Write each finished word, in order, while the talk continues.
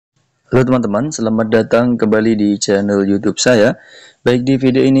Halo teman-teman, selamat datang kembali di channel YouTube saya. Baik, di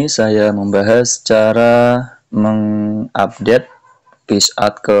video ini saya membahas cara mengupdate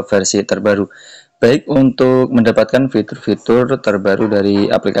Pisctart ke versi terbaru. Baik, untuk mendapatkan fitur-fitur terbaru dari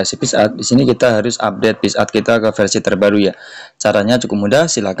aplikasi Pisctart, di sini kita harus update Pisctart kita ke versi terbaru ya. Caranya cukup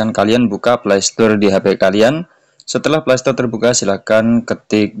mudah, silakan kalian buka Play Store di HP kalian. Setelah Play Store terbuka, silakan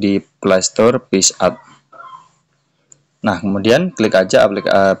ketik di Play Store Pisctart. Nah, kemudian klik aja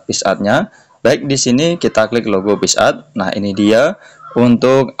aplikasi Pisctart-nya. Baik, di sini kita klik logo Pisctart. Nah, ini dia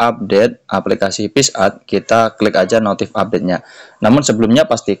untuk update aplikasi Pisctart, kita klik aja notif update-nya. Namun sebelumnya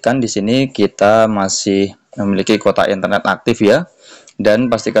pastikan di sini kita masih memiliki kuota internet aktif ya. Dan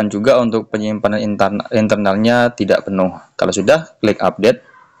pastikan juga untuk penyimpanan internalnya tidak penuh. Kalau sudah, klik update.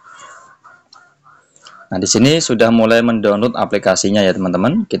 Nah, di sini sudah mulai mendownload aplikasinya ya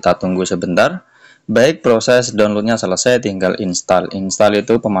teman-teman. Kita tunggu sebentar. Baik, proses downloadnya selesai, tinggal install. Install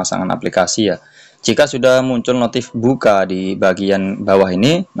itu pemasangan aplikasi ya. Jika sudah muncul notif buka di bagian bawah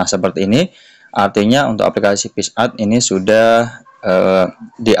ini, nah seperti ini, artinya untuk aplikasi Pisctart ini sudah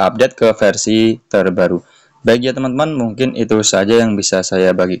diupdate ke versi terbaru. Baik ya teman-teman, mungkin itu saja yang bisa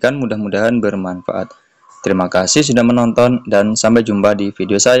saya bagikan. Mudah-mudahan bermanfaat. Terima kasih sudah menonton dan sampai jumpa di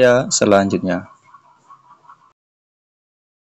video saya selanjutnya.